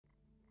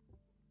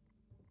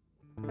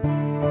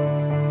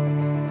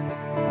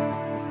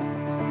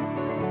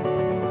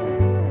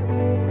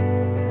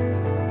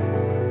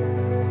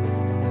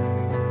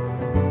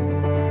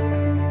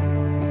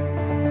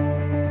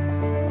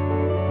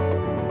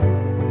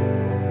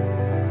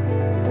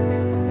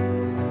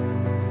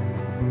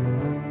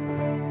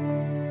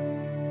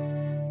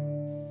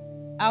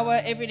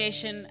our Every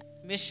Nation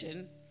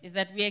mission is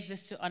that we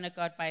exist to honor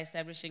God by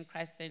establishing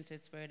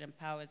Christ-centered,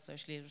 spirit-empowered,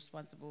 socially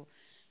responsible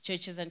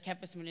churches and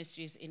campus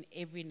ministries in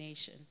every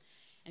nation.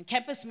 And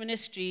campus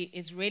ministry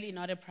is really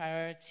not a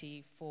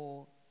priority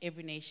for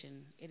every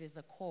nation. It is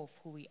the core of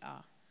who we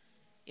are.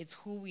 It's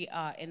who we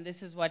are. And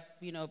this is what,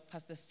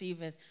 Pastor Steve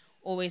has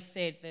always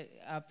said,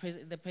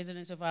 the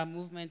president of our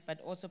movement, but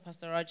also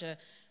Pastor Roger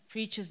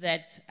preaches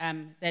that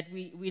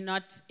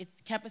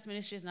campus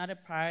ministry is not a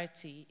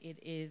priority. It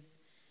is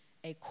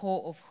a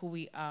core of who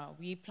we are.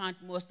 We plant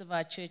most of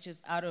our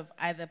churches out of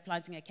either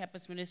planting a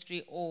campus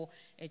ministry or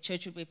a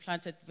church will be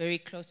planted very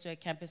close to a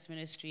campus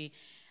ministry.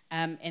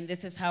 And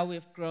this is how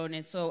we've grown.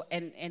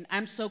 And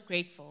I'm so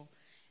grateful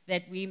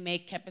that we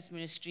make campus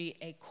ministry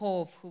a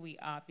core of who we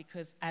are,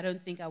 because I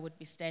don't think I would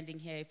be standing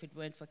here if it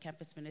weren't for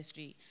campus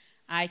ministry.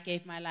 I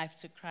gave my life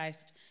to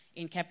Christ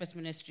in campus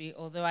ministry,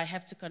 although I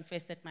have to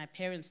confess that my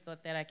parents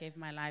thought that I gave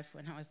my life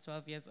when I was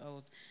 12 years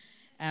old.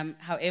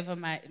 However,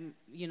 my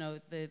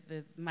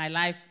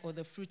life, or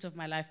the fruit of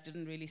my life,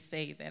 didn't really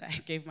say that I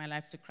gave my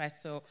life to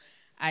Christ. So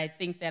I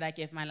think that I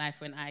gave my life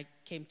when I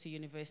came to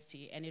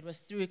university, and it was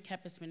through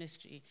campus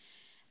ministry.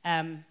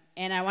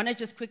 And I want to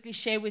just quickly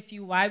share with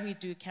you why we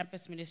do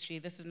campus ministry.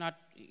 This is not,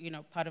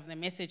 part of the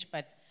message,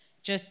 but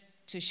just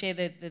to share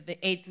the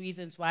 8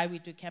 reasons why we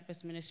do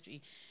campus ministry.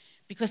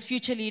 Because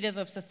future leaders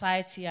of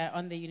society are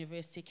on the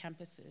university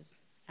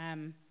campuses.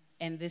 And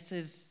this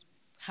is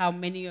how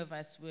many of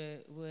us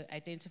were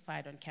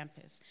identified on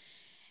campus.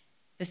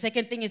 The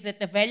second thing is that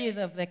the values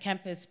of the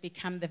campus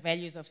become the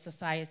values of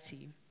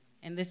society.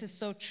 And this is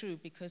so true,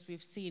 because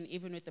we've seen,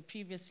 even with the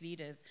previous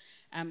leaders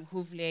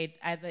who've led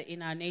either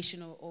in our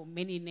nation or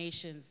many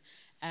nations,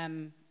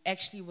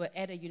 actually were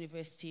at a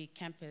university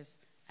campus.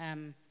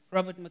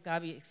 Robert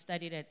Mugabe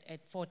studied at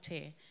Fort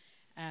Hare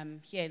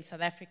here in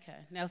South Africa.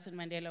 Nelson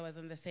Mandela was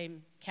on the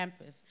same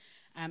campus.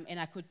 And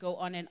I could go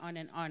on and on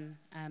and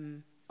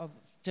on of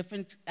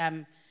different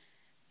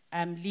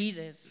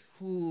leaders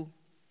who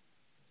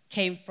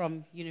came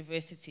from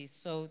universities.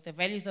 So the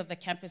values of the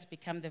campus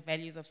become the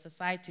values of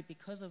society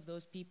because of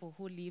those people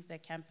who leave the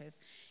campus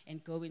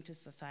and go into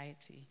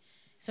society.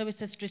 So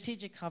it's a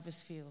strategic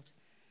harvest field.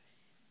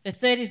 The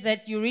third is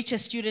that you reach a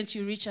student,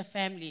 you reach a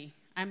family.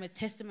 I'm a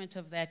testament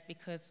of that,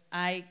 because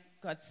I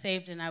got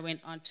saved and I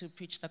went on to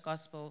preach the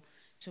gospel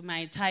to my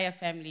entire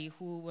family,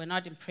 who were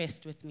not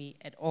impressed with me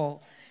at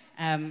all.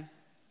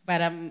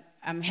 But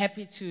I'm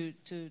happy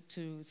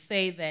to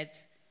say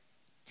that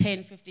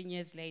 10, 15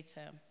 years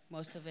later,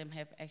 most of them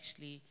have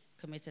actually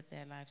committed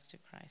their lives to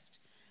Christ.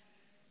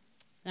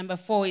 Number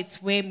 4,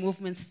 it's where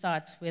movements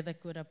start, whether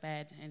good or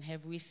bad. And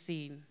have we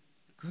seen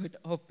good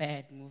or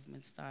bad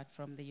movements start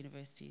from the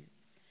university?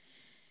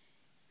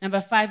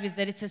 Number 5 is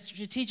that it's a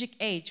strategic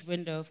age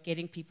window of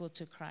getting people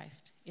to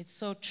Christ. It's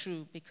so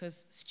true,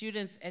 because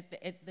students at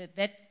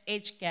that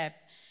age gap,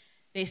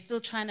 they're still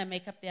trying to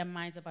make up their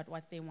minds about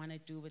what they want to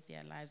do with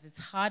their lives. It's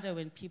harder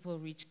when people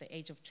reach the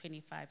age of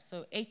 25.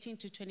 So 18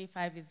 to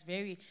 25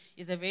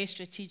 is a very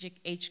strategic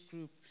age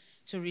group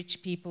to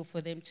reach people, for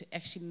them to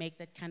actually make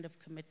that kind of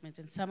commitment.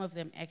 And some of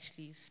them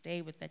actually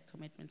stay with that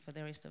commitment for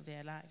the rest of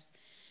their lives.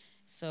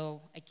 So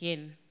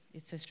again,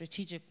 it's a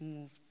strategic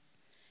move.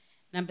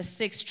 Number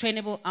 6,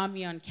 trainable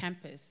army on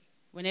campus.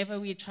 Whenever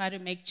we try to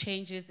make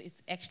changes,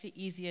 it's actually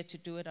easier to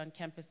do it on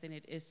campus than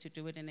it is to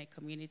do it in a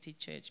community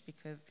church,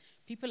 because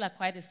people are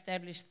quite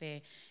established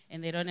there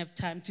and they don't have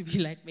time to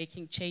be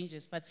making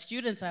changes. But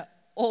students are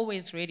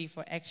always ready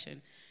for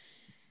action.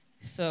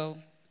 So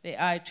they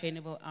are a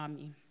trainable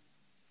army.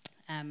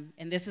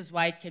 And this is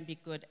why it can be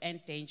good and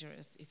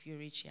dangerous if you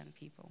reach young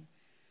people.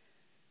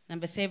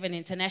 Number 7,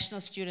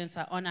 international students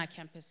are on our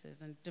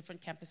campuses, and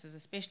different campuses,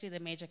 especially the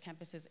major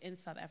campuses in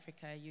South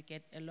Africa. You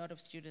get a lot of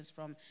students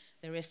from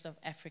the rest of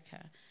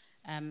Africa.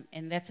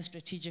 And that's a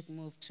strategic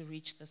move to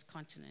reach this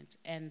continent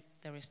and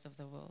the rest of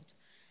the world.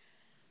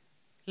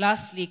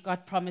 Lastly,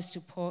 God promised to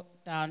pour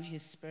down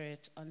his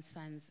Spirit on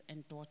sons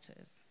and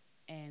daughters.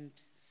 And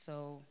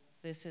so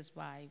this is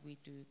why we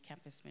do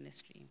campus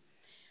ministry.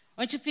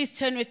 Won't you please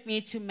turn with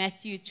me to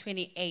Matthew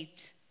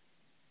 28,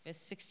 verse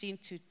 16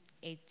 to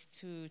 8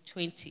 to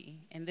 20.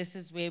 And this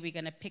is where we're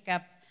going to pick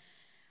up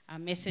our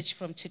message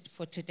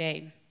for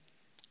today.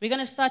 We're going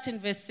to start in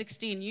verse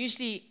 16.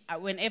 Usually,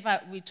 whenever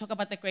we talk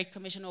about the Great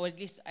Commission, or at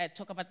least I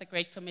talk about the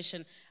Great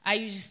Commission, I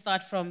usually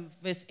start from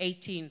verse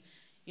 18.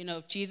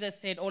 Jesus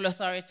said, all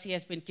authority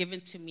has been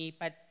given to me.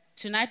 But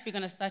tonight, we're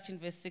going to start in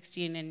verse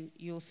 16, and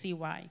you'll see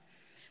why.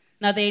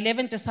 Now, the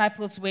 11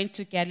 disciples went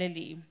to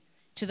Galilee,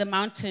 to the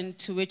mountain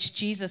to which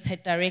Jesus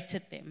had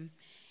directed them.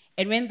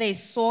 And when they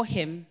saw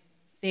him,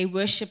 they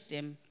worshipped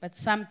him, but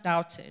some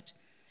doubted.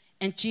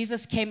 And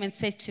Jesus came and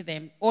said to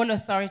them, all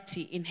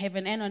authority in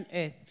heaven and on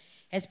earth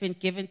has been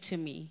given to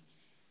me.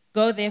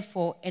 Go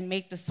therefore and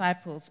make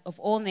disciples of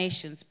all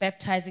nations,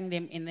 baptizing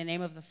them in the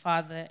name of the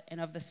Father and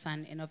of the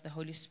Son and of the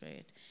Holy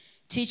Spirit,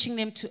 teaching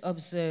them to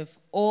observe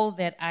all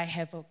that I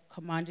have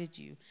commanded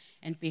you.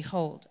 And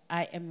behold,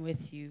 I am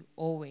with you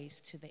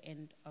always to the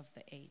end of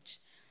the age.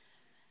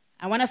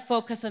 I want to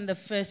focus on the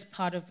first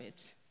part of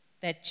it,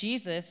 that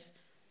Jesus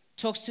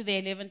talks to the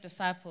 11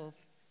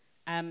 disciples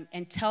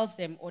and tells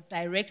them or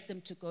directs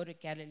them to go to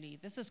Galilee.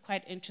 This is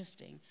quite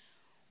interesting.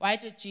 Why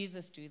did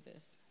Jesus do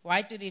this?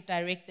 Why did he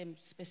direct them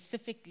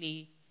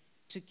specifically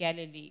to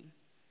Galilee?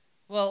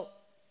 Well,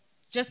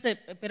 just a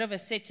bit of a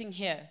setting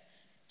here.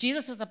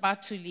 Jesus was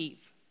about to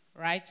leave,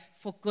 right,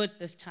 for good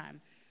this time.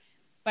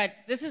 But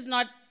this is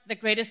not the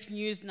greatest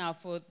news now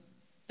for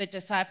the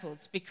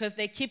disciples because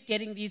they keep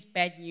getting these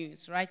bad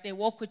news, right? They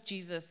walk with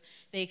Jesus.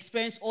 They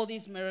experience all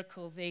these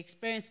miracles. They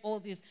experience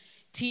all these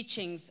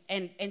teachings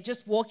and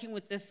just walking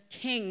with this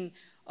king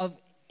of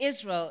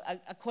Israel,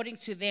 according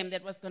to them,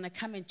 that was going to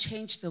come and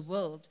change the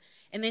world.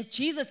 And then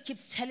Jesus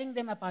keeps telling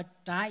them about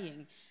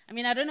dying. I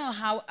mean, I don't know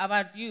how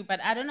about you, but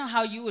I don't know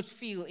how you would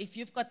feel if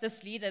you've got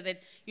this leader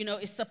that,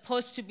 is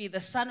supposed to be the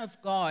Son of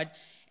God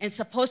and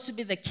supposed to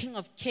be the King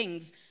of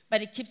Kings, but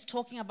he keeps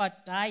talking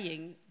about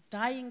dying.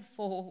 Dying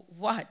for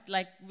what?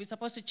 Like, we're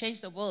supposed to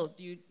change the world.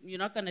 You're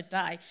not going to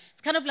die.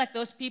 It's kind of like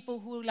those people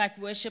who, like,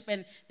 worship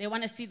and they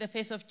want to see the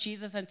face of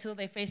Jesus until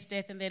they face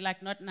death, and they're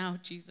like, not now,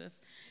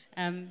 Jesus.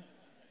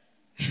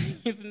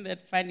 Isn't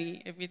that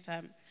funny every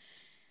time?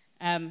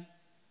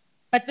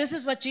 But this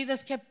is what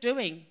Jesus kept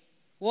doing,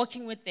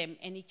 walking with them,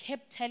 and he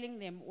kept telling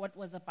them what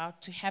was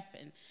about to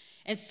happen.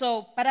 And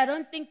so, but I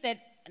don't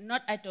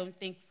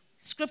think,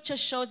 Scripture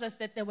shows us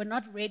that they were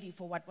not ready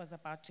for what was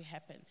about to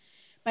happen.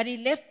 But he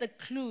left the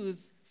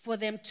clues for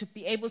them to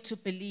be able to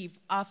believe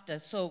after.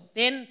 So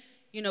then,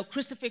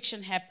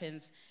 crucifixion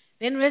happens,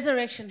 then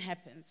resurrection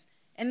happens.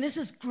 And this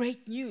is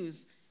great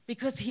news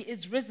because he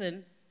is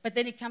risen, but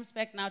then he comes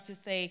back now to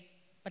say,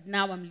 but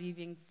now I'm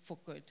leaving for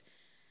good.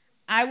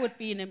 I would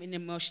be in an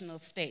emotional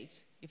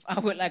state if I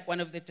were like one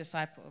of the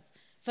disciples.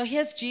 So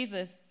here's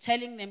Jesus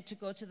telling them to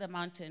go to the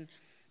mountain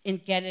in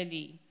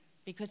Galilee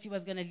because he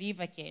was going to leave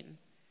again.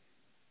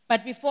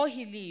 But before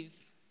he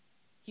leaves,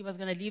 he was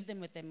going to leave them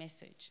with a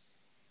message.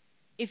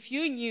 If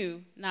you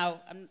knew, now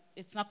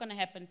it's not going to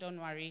happen, don't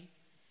worry,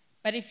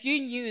 but if you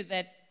knew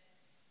that,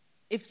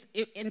 if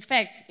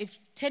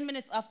 10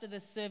 minutes after the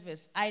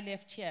service I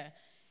left here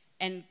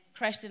and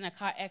crashed in a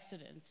car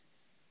accident,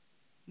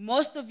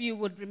 most of you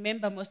would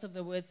remember most of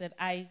the words that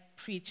I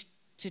preached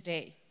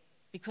today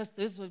because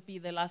those would be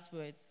the last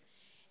words.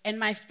 And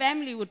my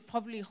family would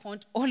probably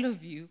haunt all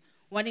of you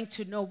wanting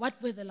to know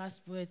what were the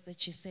last words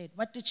that she said.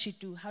 What did she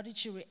do? How did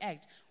she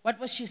react? What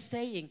was she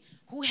saying?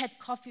 Who had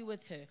coffee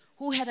with her?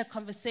 Who had a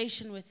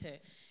conversation with her?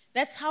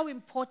 That's how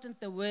important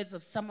the words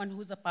of someone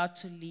who's about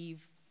to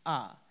leave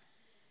are.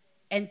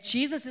 And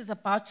Jesus is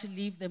about to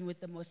leave them with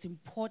the most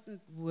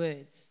important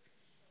words.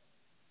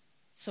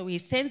 So he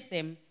sends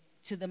them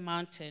to the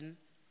mountain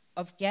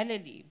of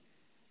Galilee.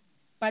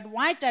 But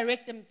why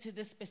direct them to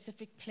this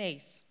specific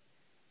place?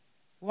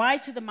 Why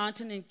to the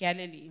mountain in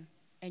Galilee?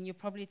 And you're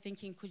probably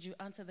thinking, could you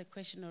answer the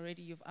question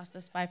already? You've asked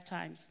us 5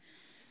 times.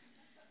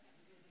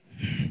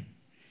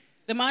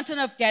 The mountain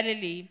of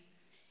Galilee,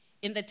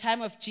 in the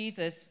time of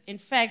Jesus, in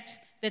fact,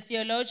 the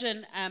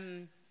theologian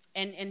and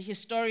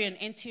historian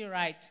N.T.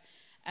 Wright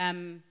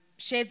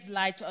sheds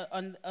light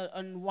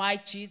on why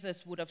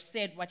Jesus would have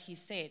said what he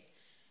said.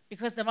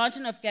 Because the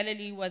mountain of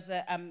Galilee was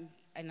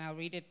and I'll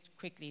read it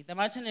quickly. The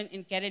mountain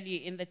in Galilee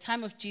in the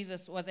time of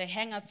Jesus was a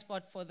hangout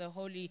spot for the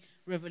holy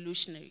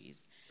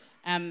revolutionaries.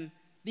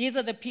 These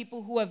are the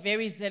people who are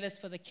very zealous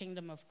for the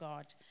kingdom of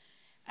God.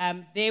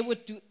 They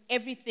would do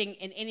everything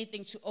and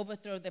anything to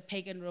overthrow the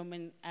pagan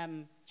Roman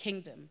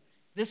kingdom.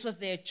 This was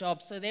their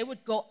job. So they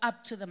would go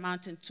up to the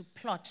mountain to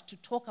plot, to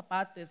talk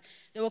about this.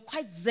 They were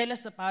quite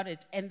zealous about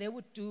it, and they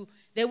would do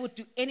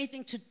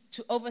anything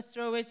to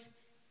overthrow it,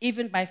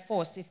 even by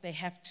force if they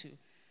have to.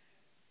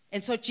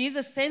 And so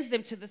Jesus sends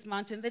them to this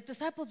mountain. The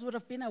disciples would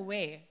have been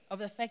aware of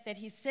the fact that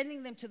he's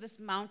sending them to this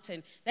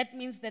mountain. That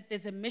means that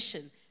there's a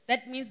mission.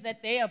 That means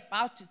that they are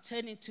about to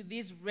turn into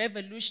these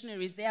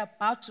revolutionaries. They are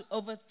about to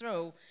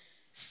overthrow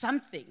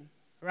something,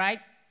 right?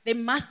 They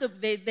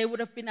would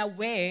have been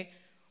aware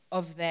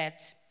of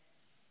that.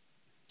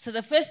 So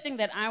the first thing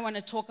that I want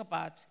to talk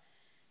about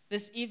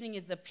this evening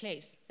is the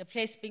place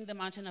being the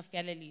mountain of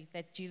Galilee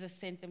that Jesus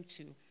sent them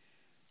to.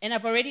 And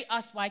I've already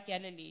asked why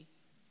Galilee.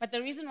 But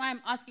the reason why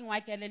I'm asking why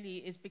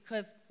Galilee is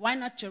because why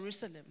not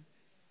Jerusalem?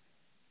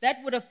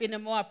 That would have been a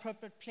more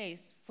appropriate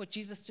place for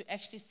Jesus to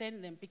actually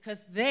send them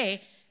because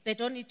they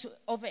don't need to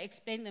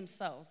over-explain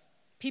themselves.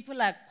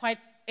 People are quite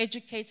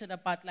educated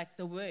about like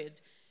the word.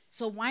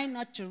 So why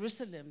not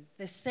Jerusalem,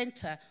 the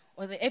center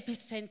or the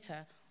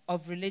epicenter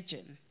of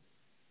religion?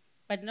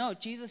 But no,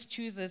 Jesus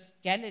chooses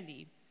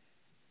Galilee.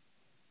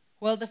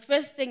 Well, the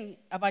first thing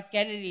about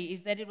Galilee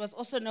is that it was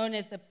also known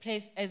as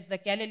the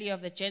Galilee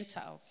of the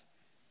Gentiles.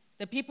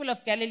 The people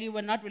of Galilee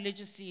were not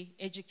religiously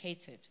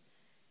educated.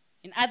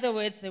 In other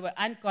words, they were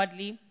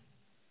ungodly,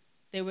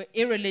 they were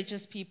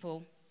irreligious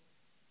people,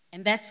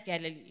 and that's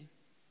Galilee.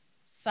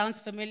 Sounds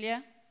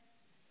familiar?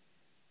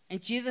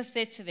 And Jesus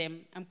said to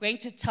them, I'm going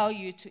to tell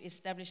you to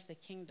establish the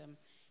kingdom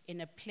in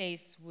a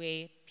place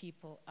where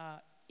people are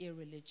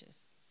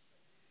irreligious.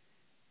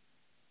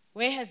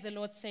 Where has the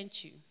Lord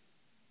sent you?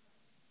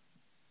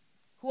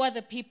 Who are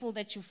the people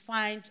that you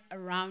find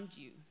around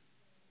you?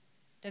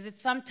 Does it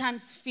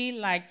sometimes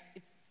feel like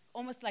it's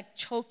almost like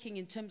choking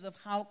in terms of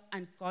how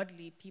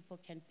ungodly people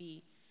can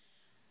be?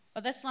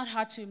 But that's not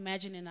hard to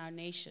imagine in our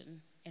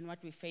nation and what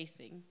we're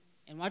facing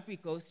and what we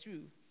go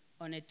through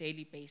on a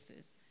daily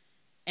basis.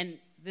 And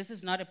this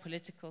is not a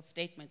political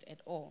statement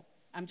at all.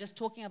 I'm just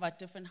talking about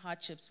different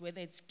hardships,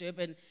 whether it's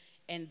Durban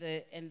and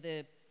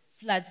the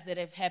floods that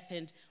have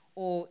happened,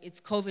 or it's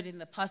COVID in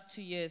the past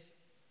 2 years,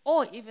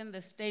 or even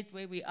the state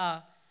where we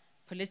are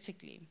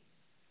politically.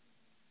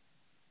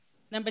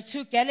 Number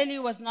 2, Galilee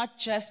was not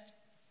just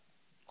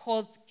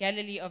called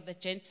Galilee of the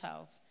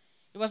Gentiles.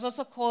 It was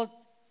also called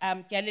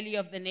Galilee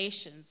of the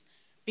nations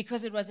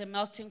because it was a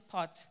melting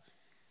pot.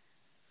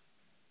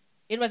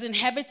 It was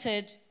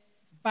inhabited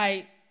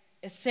by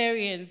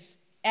Assyrians,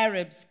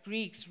 Arabs,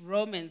 Greeks,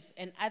 Romans,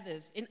 and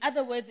others. In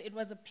other words, it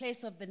was a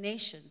place of the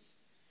nations.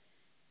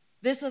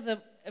 This was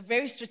a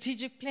very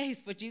strategic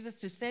place for Jesus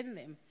to send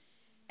them.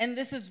 And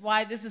this is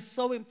why this is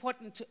so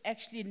important to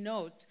actually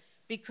note,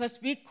 because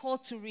we're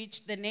called to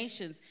reach the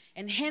nations.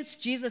 And hence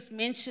Jesus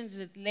mentions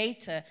it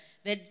later,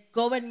 that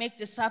go and make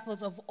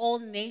disciples of all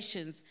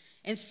nations.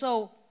 And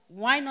so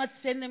why not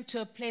send them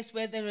to a place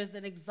where there is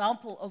an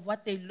example of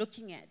what they're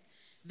looking at?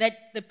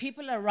 That the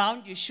people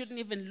around you shouldn't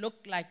even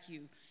look like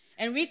you.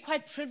 And we're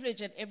quite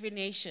privileged at every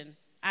nation,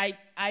 I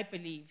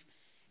believe,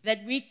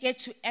 that we get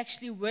to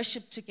actually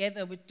worship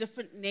together with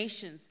different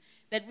nations,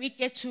 that we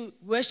get to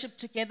worship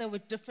together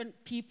with different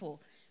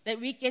people, that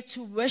we get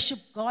to worship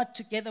God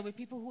together with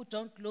people who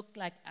don't look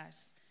like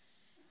us.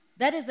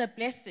 That is a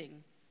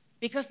blessing,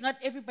 because not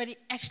everybody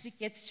actually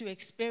gets to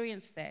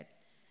experience that.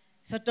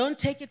 So don't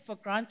take it for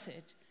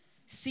granted.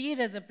 See it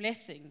as a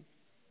blessing,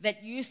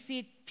 that you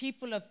see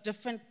people of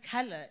different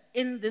color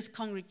in this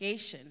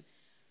congregation,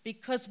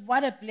 because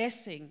what a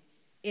blessing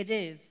it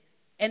is.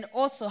 And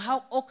also,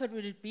 how awkward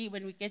would it be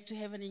when we get to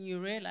heaven and you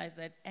realize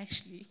that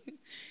actually.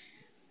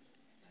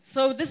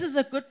 So this is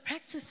a good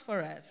practice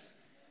for us.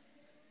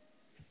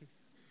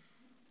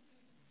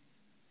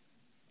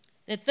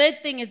 The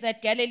third thing is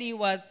that Galilee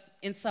was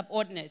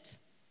insubordinate.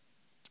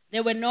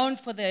 They were known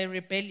for their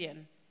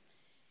rebellion.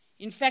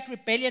 In fact,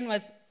 rebellion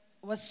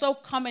was so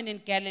common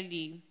in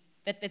Galilee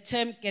that the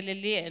term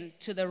Galilean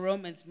to the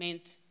Romans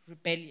meant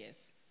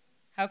rebellious.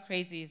 How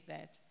crazy is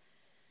that?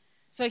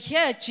 So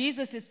here,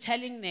 Jesus is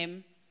telling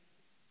them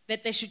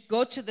that they should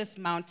go to this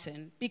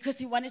mountain because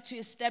he wanted to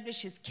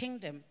establish his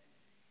kingdom.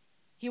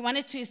 He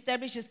wanted to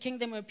establish his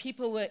kingdom where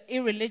people were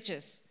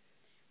irreligious,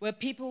 where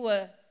people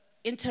were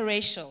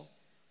interracial,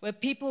 where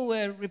people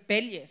were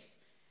rebellious.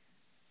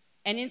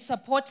 And in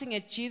supporting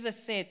it, Jesus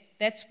said,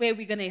 that's where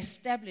we're going to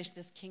establish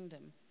this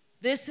kingdom.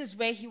 This is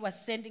where he was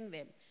sending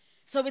them.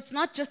 So it's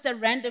not just a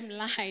random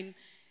line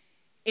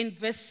in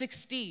verse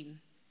 16.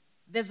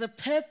 There's a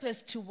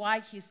purpose to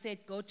why he said,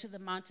 go to the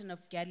mountain of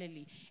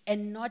Galilee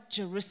and not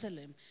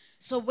Jerusalem.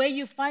 So where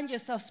you find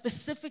yourself,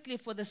 specifically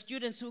for the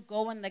students who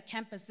go on the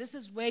campus, this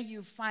is where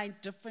you find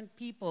different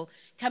people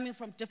coming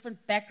from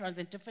different backgrounds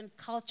and different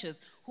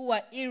cultures who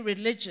are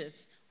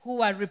irreligious,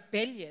 who are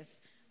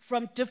rebellious,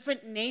 from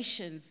different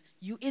nations.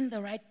 You're in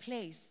the right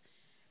place.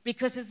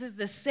 Because this is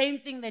the same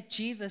thing that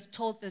Jesus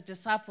told the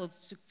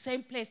disciples, the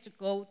same place to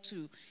go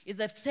to, is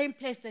the same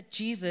place that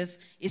Jesus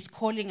is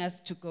calling us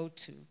to go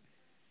to.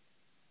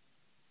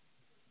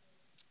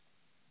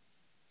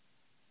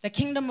 The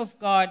kingdom of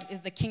God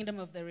is the kingdom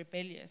of the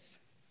rebellious.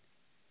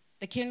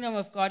 The kingdom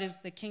of God is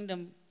the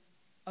kingdom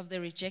of the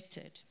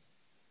rejected.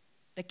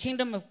 The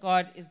kingdom of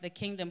God is the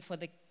kingdom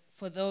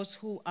for those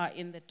who are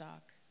in the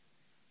dark.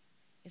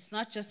 It's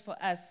not just for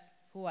us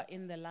who are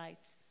in the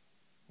light.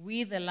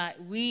 We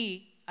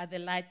are the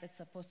light that's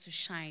supposed to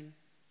shine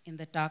in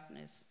the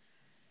darkness.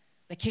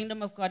 The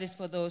kingdom of God is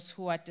for those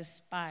who are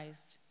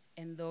despised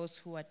and those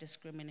who are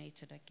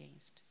discriminated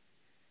against.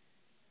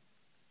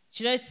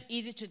 Do you know it's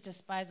easy to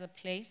despise a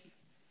place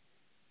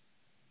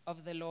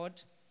of the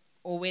Lord,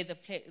 or where the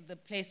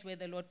place where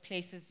the Lord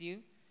places you,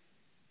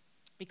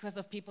 because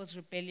of people's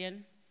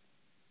rebellion,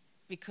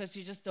 because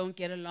you just don't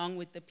get along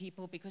with the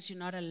people, because you're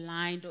not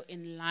aligned or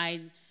in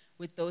line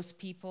with those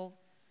people.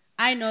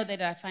 I know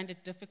that I find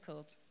it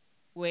difficult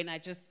when I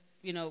just,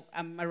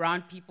 I'm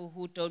around people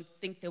who don't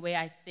think the way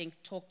I think,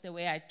 talk the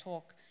way I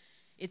talk.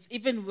 It's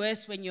even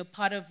worse when you're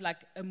part of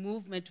like a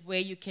movement where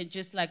you can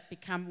just like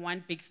become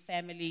one big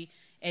family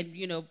and,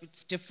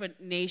 it's different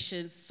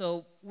nations.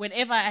 So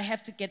whenever I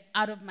have to get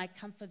out of my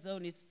comfort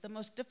zone, it's the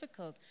most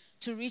difficult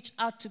to reach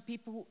out to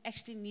people who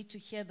actually need to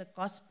hear the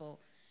gospel,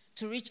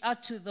 to reach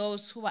out to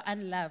those who are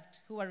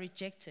unloved, who are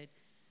rejected,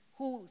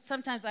 who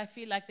sometimes I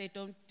feel like they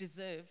don't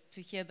deserve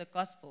to hear the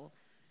gospel.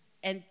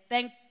 And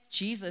thank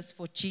Jesus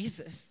for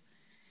Jesus,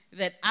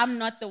 that I'm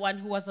not the one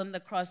who was on the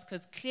cross,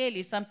 because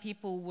clearly some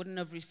people wouldn't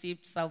have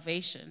received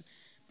salvation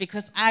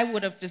because I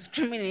would have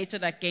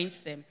discriminated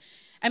against them.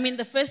 I mean,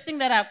 the first thing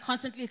that I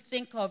constantly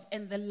think of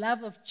in the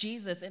love of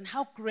Jesus and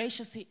how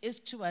gracious he is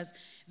to us,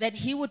 that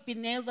he would be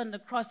nailed on the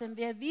cross, and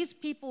there are these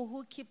people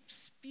who keep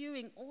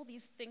spewing all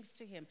these things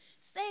to him.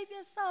 Save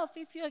yourself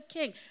if you're a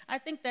king. I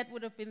think that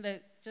would have been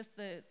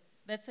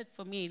that's it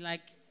for me.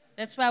 Like,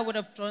 that's where I would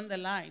have drawn the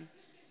line.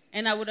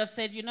 And I would have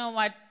said, you know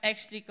what,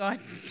 actually, God,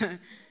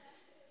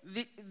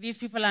 these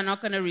people are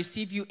not going to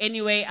receive you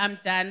anyway. I'm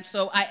done.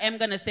 So I am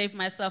going to save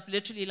myself,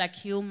 literally like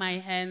heal my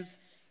hands,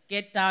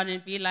 get down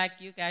and be like,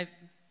 you guys,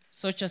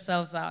 sort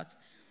yourselves out.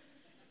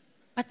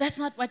 But that's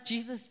not what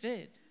Jesus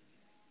did.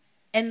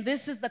 And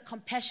this is the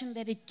compassion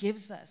that he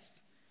gives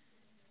us.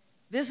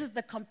 This is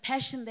the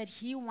compassion that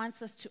he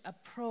wants us to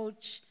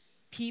approach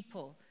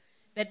people,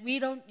 that we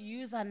don't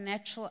use our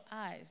natural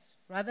eyes,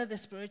 rather the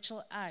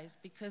spiritual eyes,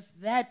 because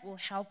that will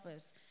help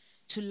us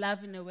to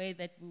love in a way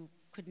that we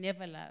could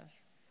never love.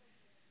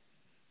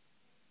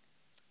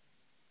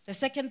 The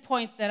second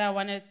point that I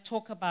want to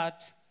talk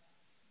about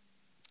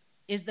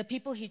is the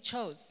people he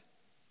chose.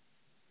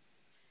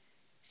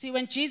 See,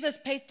 when Jesus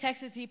paid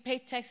taxes, he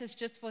paid taxes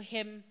just for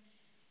him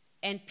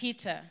and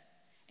Peter.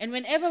 And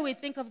whenever we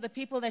think of the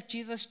people that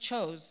Jesus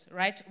chose,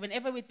 right,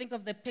 whenever we think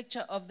of the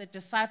picture of the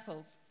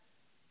disciples,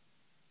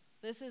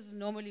 this is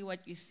normally what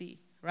you see,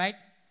 right?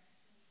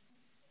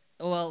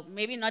 Well,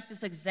 maybe not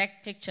this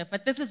exact picture,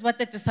 but this is what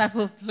the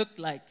disciples looked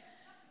like.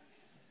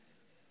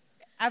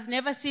 I've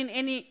never seen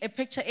a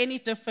picture any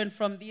different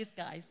from these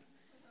guys.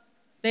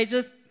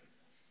 This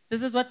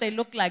is what they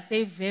look like.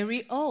 They're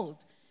very old.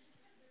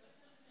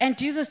 And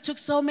Jesus took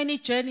so many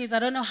journeys, I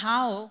don't know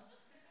how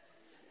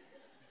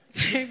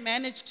they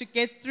managed to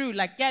get through,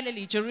 like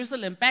Galilee,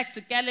 Jerusalem, back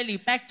to Galilee,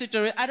 back to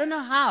Jerusalem. I don't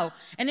know how.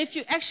 And if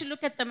you actually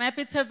look at the map,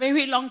 it's a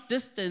very long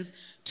distance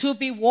to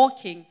be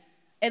walking.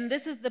 And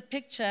this is the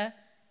picture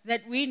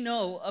that we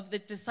know of the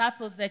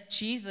disciples that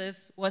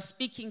Jesus was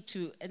speaking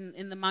to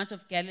in the Mount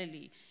of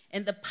Galilee,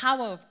 and the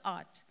power of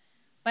art.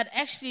 But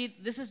actually,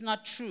 this is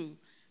not true,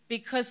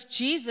 because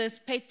Jesus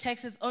paid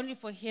taxes only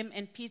for him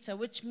and Peter,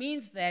 which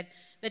means that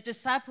the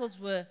disciples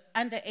were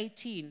under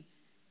 18,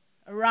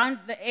 around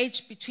the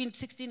age between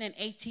 16 and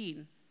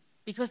 18,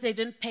 because they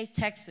didn't pay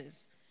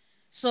taxes.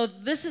 So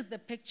this is the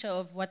picture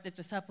of what the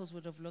disciples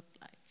would have looked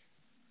like.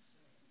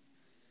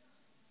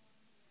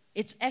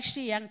 It's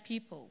actually young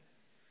people.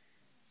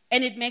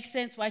 And it makes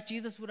sense why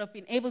Jesus would have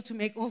been able to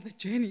make all the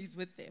journeys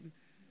with them,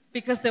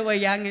 because they were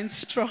young and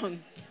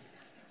strong.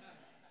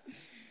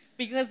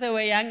 Because they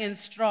were young and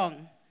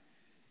strong.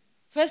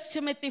 1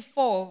 Timothy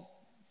 4,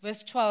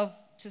 verse 12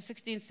 to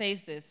 16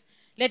 says this: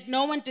 "Let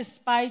no one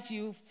despise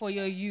you for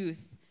your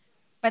youth,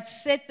 but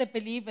set the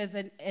believers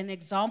an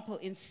example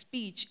in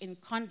speech, in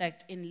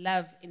conduct, in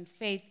love, in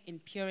faith, in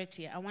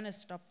purity." I want to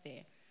stop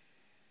there.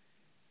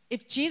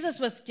 If Jesus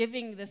was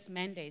giving this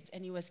mandate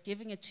and he was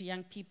giving it to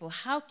young people,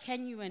 how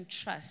can you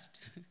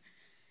entrust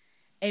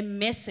a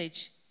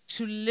message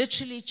to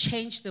literally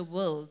change the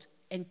world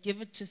and give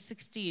it to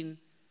 16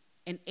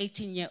 and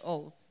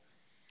 18-year-olds?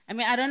 I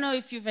mean, I don't know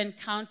if you've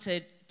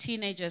encountered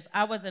teenagers.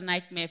 I was a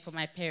nightmare for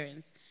my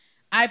parents.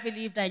 I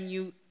believed I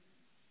knew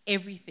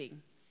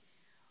everything,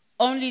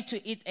 only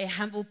to eat a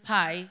humble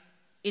pie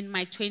in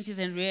my 20s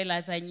and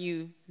realize I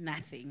knew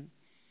nothing.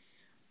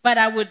 But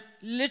I would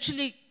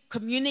literally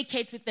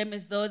communicate with them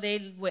as though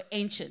they were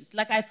ancient.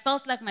 Like, I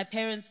felt like my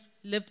parents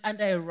lived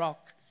under a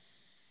rock,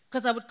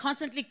 because I would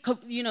constantly,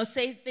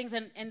 say things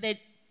and they'd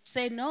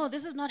say, "No,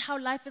 this is not how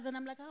life is." And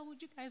I'm like, "How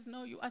would you guys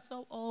know? You are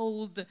so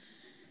old.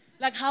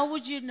 Like, how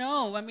would you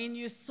know? I mean,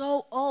 you're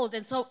so old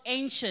and so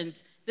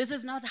ancient. This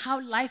is not how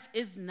life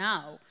is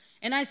now."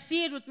 And I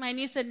see it with my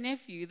niece and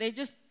nephew.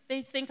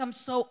 They think I'm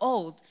so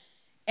old,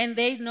 and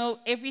they know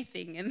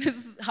everything, and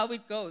this is how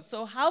it goes.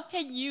 So how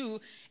can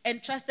you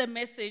entrust a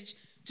message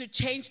to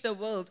change the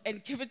world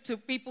and give it to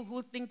people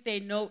who think they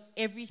know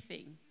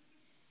everything?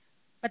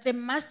 But there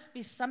must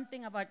be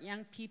something about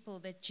young people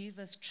that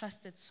Jesus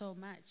trusted so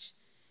much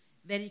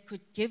that he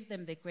could give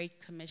them the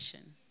Great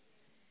Commission,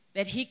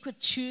 that he could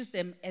choose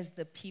them as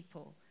the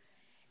people.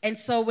 And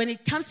so when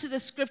it comes to the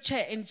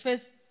scripture in 1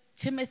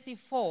 Timothy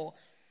 4,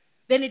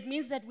 then it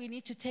means that we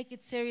need to take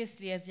it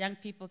seriously as young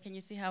people. Can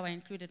you see how I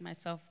included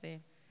myself there?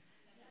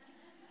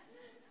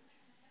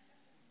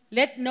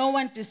 Let no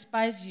one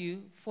despise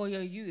you for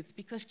your youth,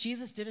 because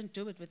Jesus didn't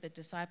do it with the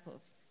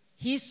disciples.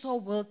 He saw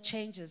world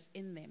changes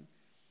in them.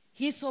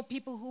 He saw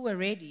people who were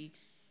ready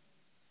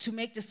to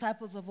make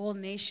disciples of all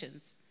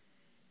nations,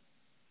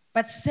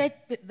 but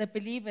set the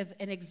believers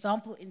an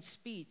example in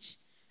speech.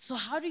 So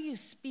how do you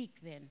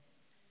speak then?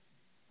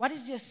 What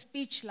is your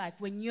speech like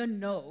when you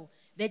know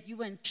that you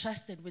were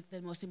entrusted with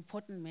the most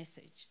important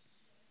message?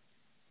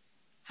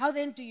 How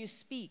then do you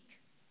speak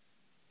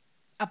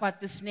about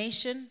this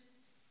nation?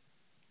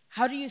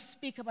 How do you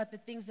speak about the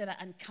things that are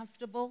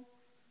uncomfortable?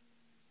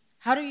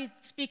 How do you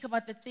speak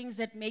about the things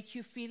that make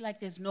you feel like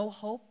there's no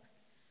hope?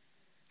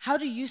 How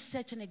do you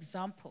set an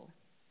example?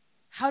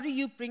 How do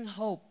you bring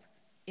hope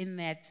in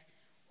that?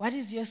 What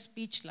is your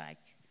speech like?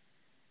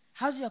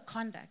 How's your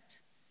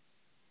conduct?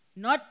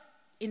 Not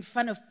in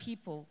front of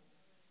people,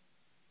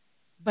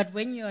 but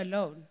when you're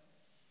alone,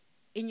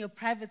 in your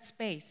private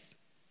space.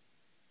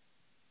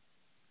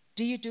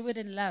 Do you do it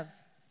in love?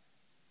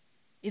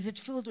 Is it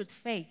filled with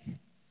faith?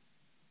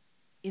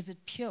 Is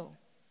it pure?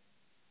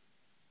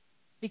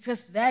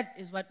 Because that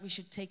is what we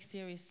should take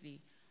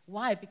seriously.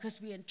 Why? Because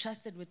we are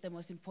entrusted with the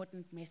most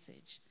important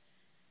message.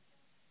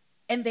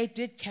 And they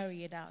did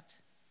carry it out.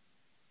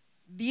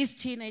 These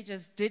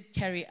teenagers did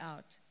carry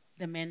out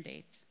the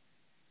mandate.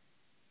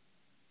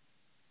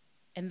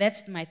 And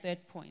that's my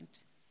third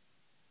point,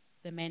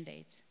 the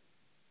mandate.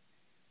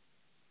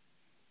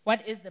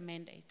 What is the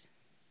mandate?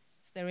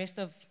 It's the rest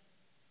of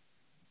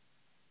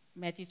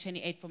Matthew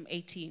 28 from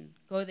 18.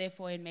 Go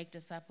therefore and make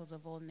disciples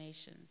of all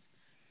nations,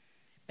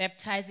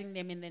 baptizing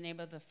them in the name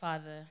of the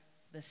Father,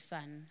 the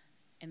Son,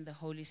 and the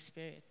Holy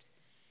Spirit,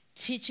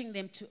 teaching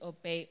them to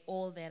obey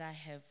all that I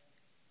have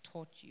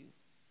taught you,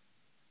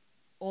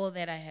 all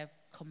that I have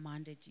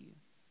commanded you.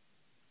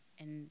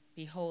 And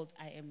behold,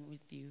 I am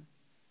with you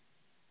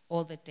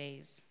all the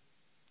days,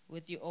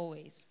 with you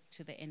always,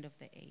 to the end of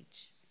the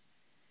age.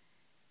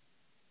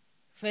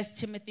 1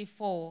 Timothy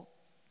 4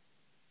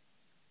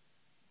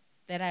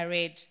 that I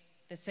read,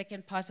 the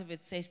second part of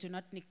it says, do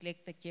not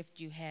neglect the gift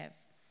you have,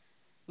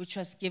 which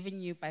was given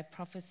you by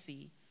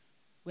prophecy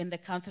when the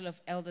council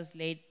of elders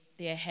laid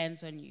their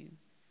hands on you.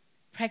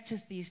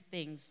 Practice these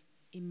things,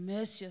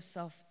 immerse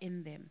yourself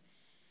in them,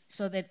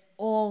 so that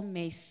all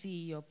may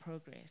see your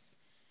progress.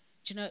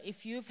 Do you know,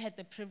 if you've had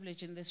the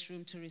privilege in this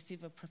room to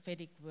receive a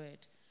prophetic word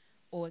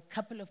or a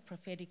couple of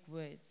prophetic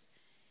words,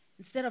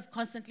 instead of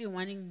constantly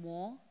wanting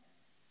more,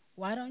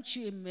 why don't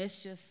you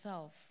immerse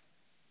yourself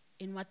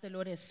in what the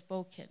Lord has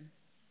spoken,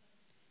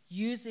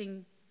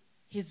 using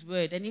his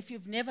word? And if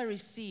you've never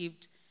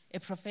received a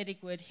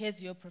prophetic word,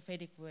 here's your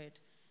prophetic word.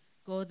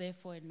 Go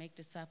therefore and make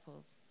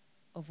disciples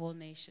of all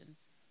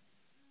nations.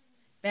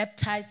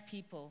 Baptize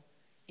people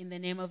in the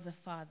name of the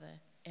Father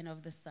and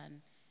of the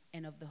Son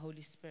and of the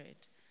Holy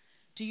Spirit.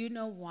 Do you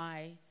know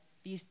why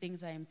these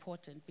things are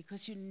important?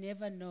 Because you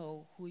never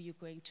know who you're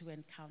going to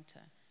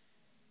encounter.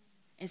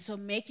 And so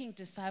making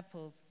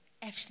disciples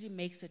actually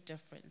makes a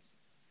difference.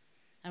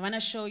 I want to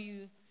show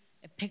you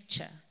a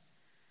picture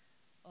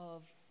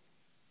of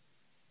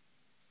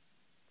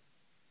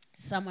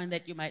someone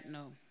that you might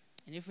know.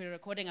 And if we're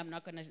recording, I'm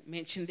not going to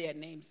mention their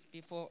names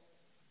before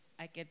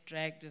I get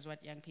dragged, is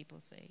what young people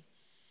say.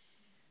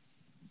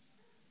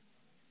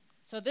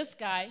 So this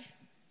guy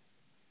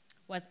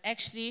was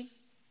actually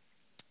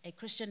a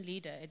Christian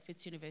leader at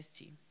Wits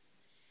University.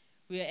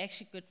 We were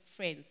actually good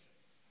friends.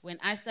 When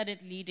I started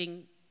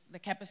leading the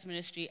campus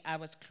ministry, I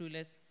was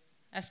clueless.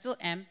 I still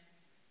am,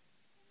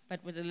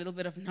 but with a little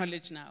bit of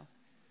knowledge now.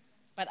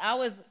 But I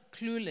was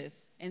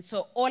clueless. And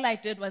so all I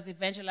did was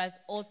evangelize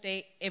all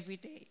day, every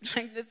day.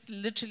 Like, that's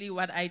literally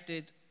what I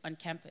did on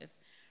campus.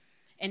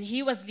 And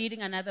he was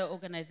leading another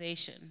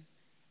organization.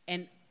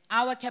 And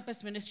our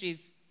campus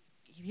ministries,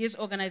 his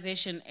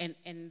organization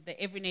and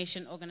the Every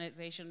Nation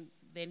organization,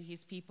 then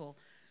his people,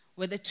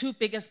 were the two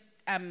biggest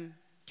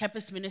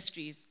campus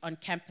ministries on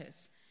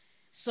campus.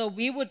 So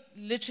we would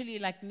literally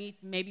like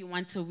meet maybe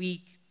once a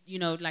week, you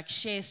know, like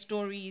share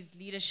stories,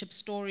 leadership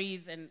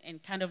stories, and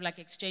kind of like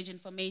exchange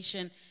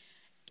information.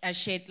 I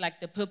shared like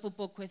the purple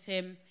book with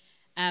him.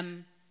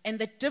 And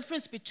the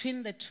difference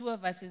between the two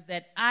of us is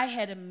that I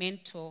had a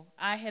mentor,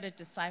 I had a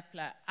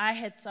discipler, I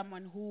had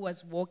someone who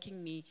was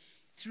walking me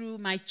through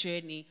my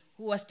journey,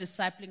 who was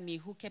discipling me,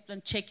 who kept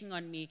on checking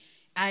on me.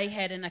 I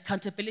had an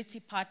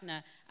accountability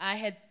partner. I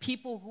had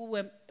people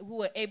who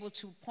were able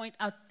to point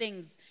out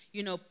things,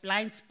 you know,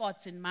 blind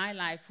spots in my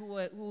life,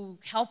 who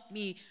helped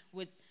me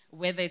with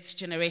whether it's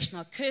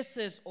generational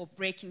curses or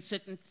breaking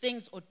certain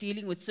things or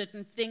dealing with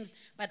certain things.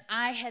 But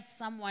I had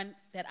someone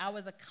that I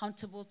was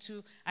accountable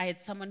to. I had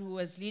someone who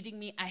was leading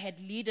me. I had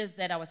leaders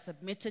that I was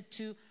submitted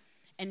to.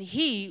 And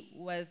he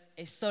was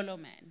a solo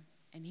man.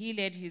 And he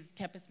led his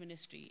campus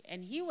ministry.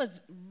 And he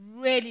was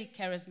really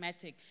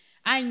charismatic.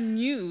 I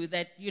knew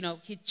that, you know,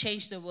 he'd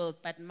change the world.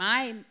 But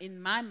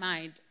in my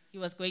mind, he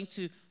was going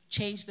to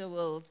change the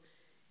world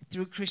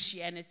through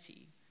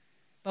Christianity.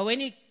 But when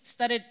he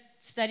started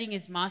studying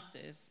his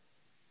master's,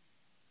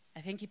 I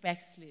think he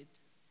backslid.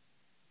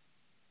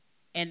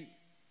 And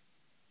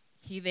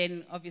he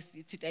then,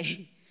 obviously,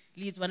 today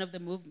leads one of the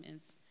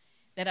movements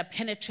that are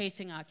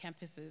penetrating our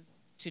campuses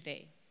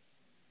today.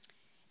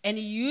 And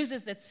he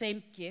uses that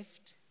same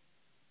gift.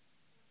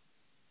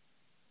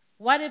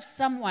 What if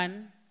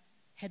someone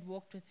had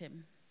walked with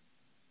him?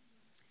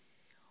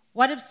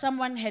 What if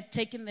someone had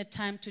taken the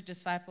time to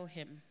disciple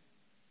him?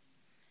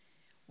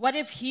 What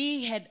if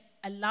he had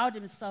allowed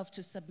himself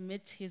to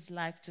submit his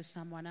life to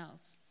someone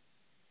else?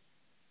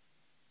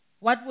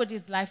 What would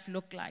his life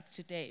look like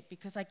today?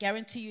 Because I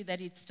guarantee you that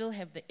he'd still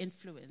have the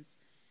influence.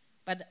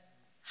 But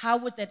how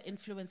would that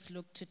influence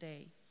look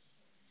today?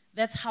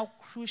 That's how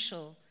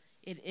crucial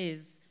it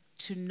is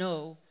to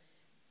know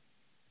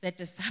that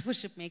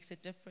discipleship makes a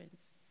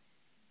difference.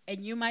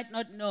 And you might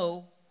not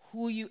know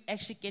who you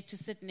actually get to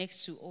sit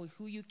next to or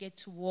who you get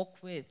to walk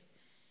with.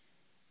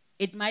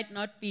 It might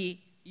not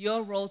be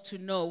your role to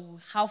know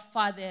how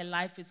far their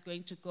life is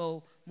going to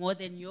go, more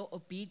than your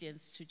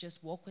obedience to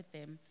just walk with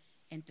them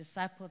and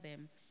disciple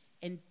them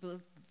and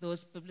build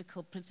those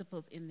biblical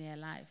principles in their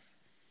life.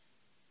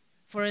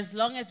 For as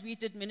long as we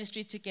did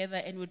ministry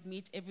together and would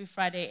meet every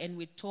Friday and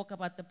we'd talk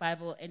about the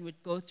Bible and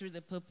we'd go through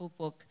the purple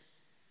book,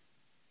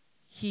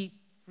 he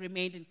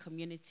remained in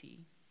community.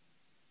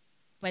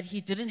 but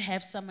he didn't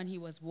have someone he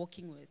was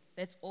walking with.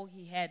 That's all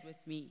he had with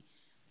me.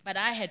 But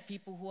I had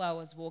people who I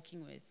was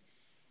walking with.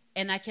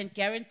 And I can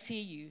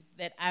guarantee you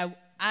that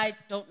I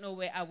don't know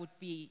where I would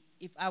be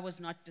if I was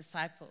not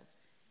discipled.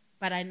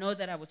 But I know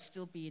that I would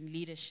still be in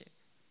leadership.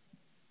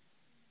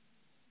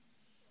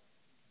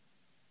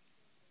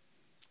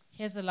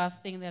 Here's the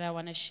last thing that I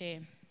want to share.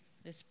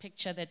 This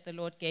picture that the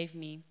Lord gave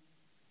me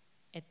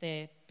at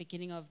the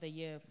beginning of the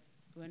year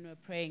when we were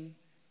praying.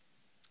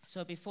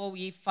 So before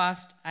we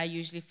fast, I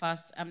usually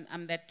fast.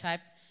 I'm that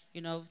type,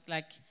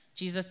 like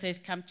Jesus says,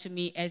 come to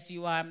me as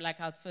you are. I'm like,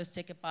 I'll first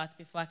take a bath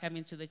before I come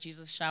into the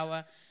Jesus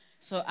shower.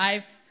 So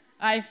I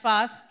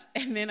fast,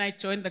 and then I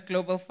join the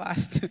global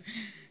fast.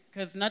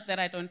 Because not that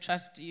I don't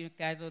trust you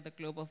guys or the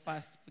global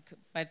fast,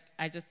 but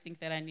I just think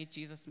that I need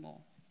Jesus more.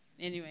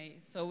 Anyway,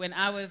 so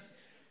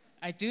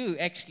I do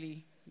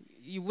actually.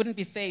 You wouldn't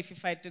be safe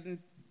if I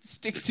didn't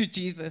stick to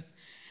Jesus.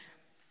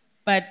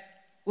 But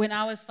when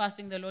I was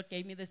fasting, the Lord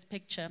gave me this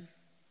picture.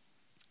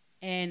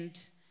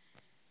 And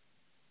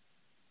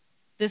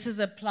this is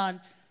a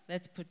plant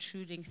that's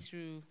protruding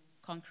through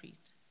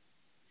concrete.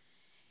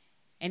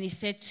 And he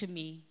said to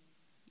me,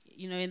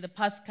 in the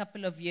past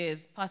couple of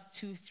years,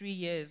 past 2-3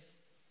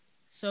 years,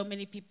 so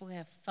many people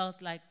have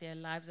felt like their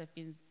lives have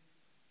been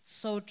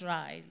so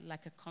dry,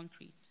 like a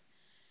concrete.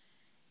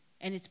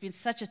 And it's been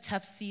such a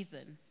tough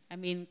season. I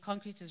mean,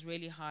 concrete is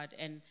really hard.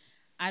 And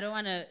I don't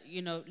want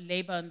to,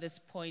 labor on this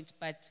point,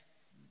 but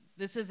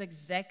this is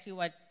exactly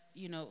what,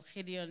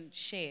 Gideon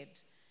shared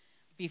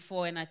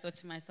before. And I thought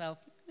to myself,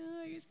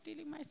 oh, you're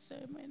stealing my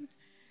sermon.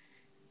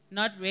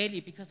 Not really,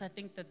 because I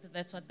think that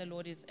that's what the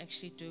Lord is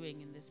actually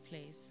doing in this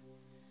place.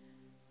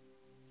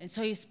 And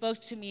so he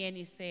spoke to me and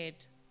he said,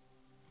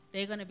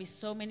 there are going to be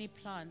so many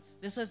plants.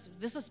 This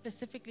was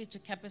specifically to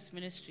campus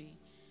ministry,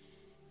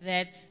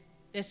 that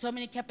there's so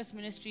many campus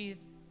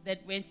ministries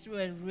that went through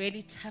a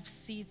really tough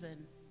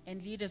season,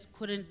 and leaders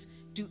couldn't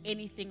do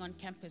anything on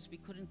campus. We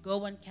couldn't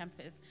go on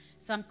campus.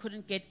 Some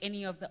couldn't get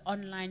any of the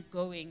online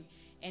going,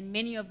 and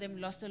many of them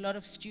lost a lot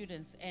of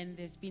students, and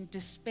there's been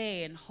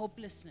despair and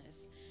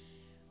hopelessness.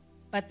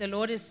 But the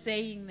Lord is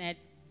saying that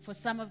for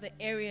some of the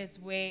areas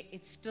where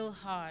it's still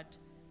hard,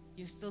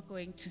 you're still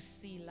going to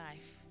see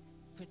life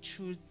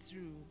protrude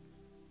through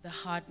the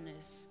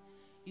hardness.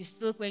 You're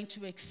still going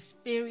to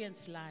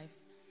experience life,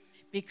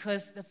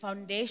 because the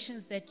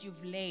foundations that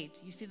you've laid,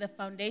 you see, the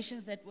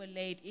foundations that were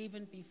laid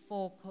even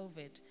before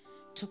COVID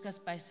took us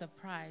by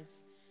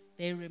surprise.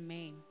 They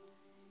remain.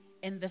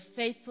 And the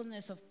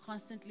faithfulness of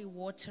constantly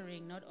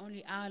watering not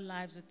only our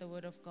lives with the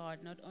Word of God,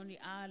 not only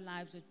our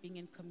lives with being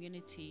in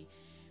community,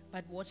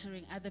 but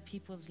watering other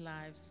people's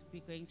lives,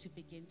 we're going to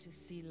begin to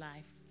see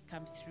life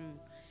come through.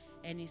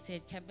 And he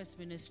said, campus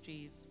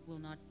ministries will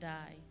not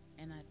die.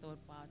 And I thought,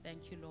 wow,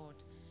 thank you, Lord.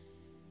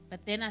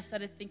 But then I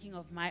started thinking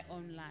of my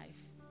own life.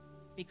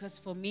 Because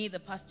for me, the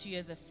past 2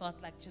 years, I felt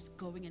like just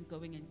going and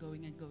going and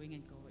going and going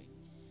and going.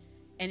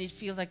 And it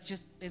feels like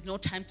just there's no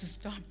time to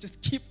stop. Just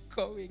keep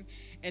going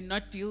and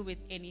not deal with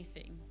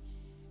anything.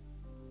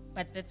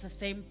 But that's the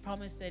same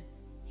promise that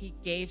he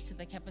gave to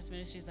the campus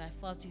ministries. I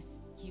felt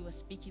he was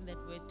speaking that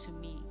word to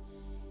me.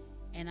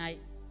 And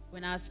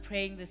when I was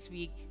praying this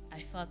week, I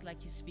felt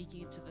like he's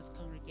speaking to this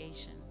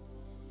congregation.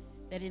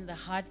 That in the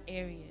hard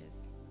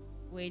areas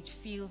where it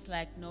feels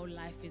like no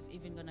life is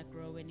even going to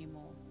grow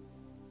anymore,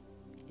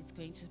 it's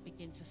going to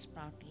begin to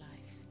sprout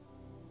life.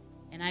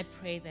 And I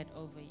pray that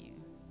over you.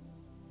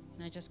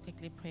 Can I just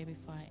quickly pray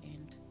before I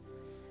end?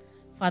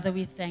 Father,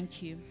 we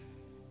thank you.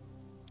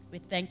 We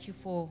thank you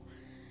for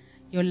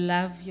your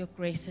love, your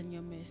grace, and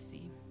your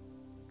mercy.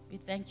 We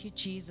thank you,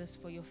 Jesus,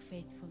 for your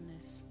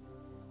faithfulness.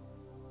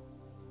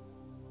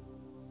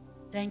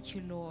 Thank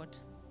you, Lord,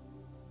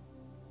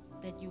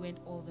 that you went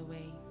all the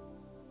way.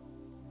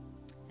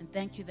 And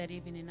thank you that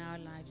even in our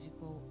lives you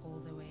go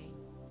all the way.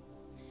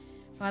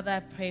 Father, I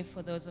pray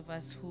for those of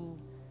us who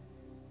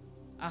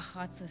our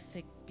hearts are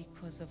sick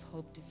because of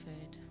hope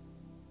deferred.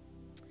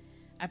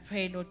 I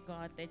pray, Lord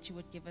God, that you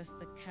would give us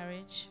the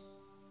courage,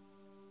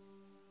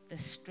 the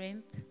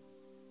strength,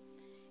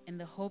 and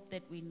the hope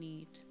that we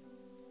need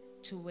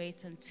to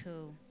wait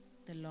until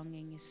the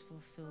longing is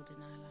fulfilled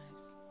in our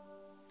lives.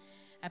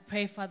 I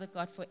pray, Father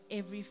God, for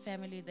every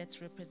family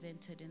that's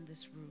represented in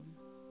this room.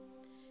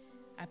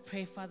 I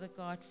pray, Father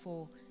God,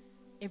 for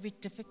every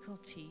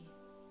difficulty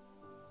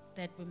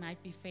that we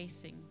might be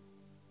facing,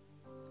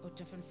 or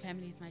different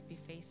families might be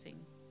facing.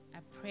 I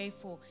pray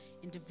for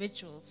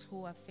individuals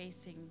who are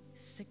facing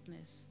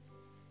sickness,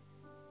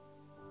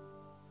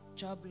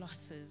 job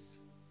losses,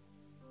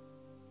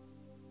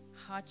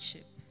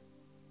 hardship,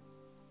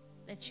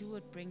 that you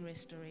would bring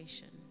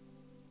restoration.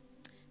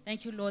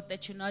 Thank you, Lord,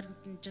 that you're not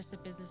in just the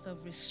business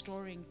of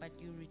restoring, but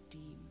you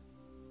redeem.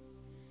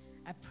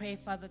 I pray,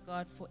 Father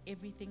God, for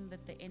everything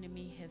that the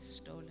enemy has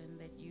stolen,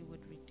 that you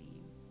would redeem.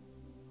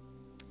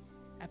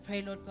 I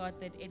pray, Lord God,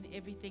 that in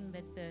everything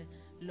that the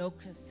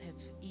locusts have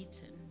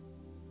eaten,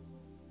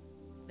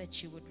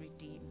 that you would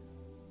redeem.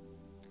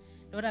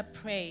 Lord, I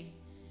pray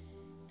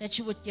that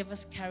you would give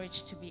us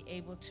courage to be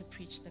able to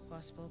preach the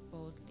gospel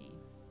boldly,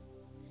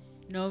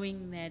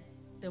 knowing that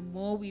the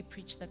more we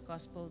preach the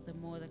gospel, the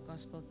more the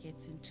gospel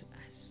gets into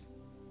us.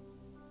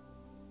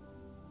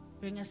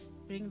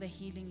 Bring the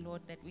healing,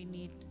 Lord, that we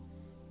need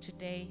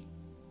today.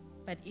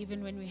 But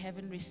even when we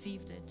haven't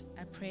received it,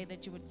 I pray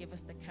that you would give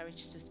us the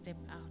courage to step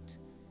out.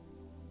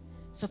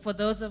 So for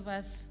those of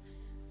us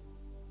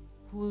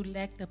who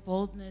lack the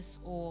boldness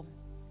or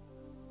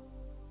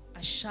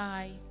are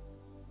shy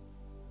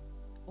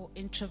or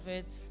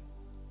introverts,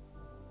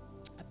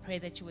 I pray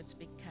that you would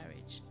speak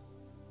courage.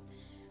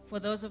 For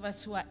those of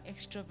us who are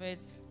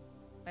extroverts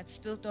but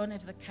still don't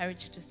have the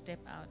courage to step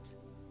out,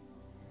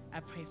 I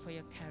pray for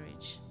your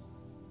courage.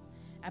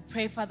 I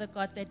pray, Father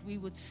God, that we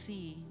would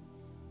see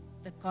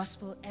the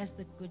gospel as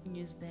the good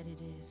news that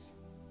it is.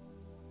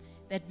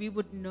 That we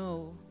would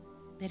know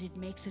that it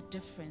makes a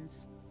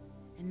difference,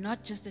 and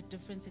not just a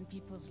difference in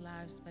people's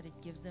lives, but it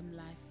gives them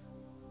life.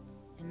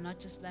 And not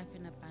just life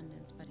in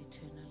abundance, but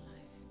eternal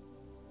life.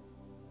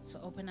 So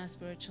open our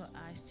spiritual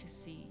eyes to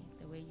see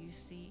the way you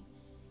see,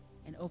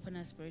 and open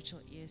our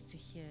spiritual ears to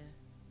hear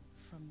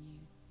from you.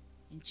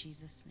 In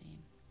Jesus'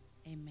 name,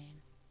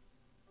 amen.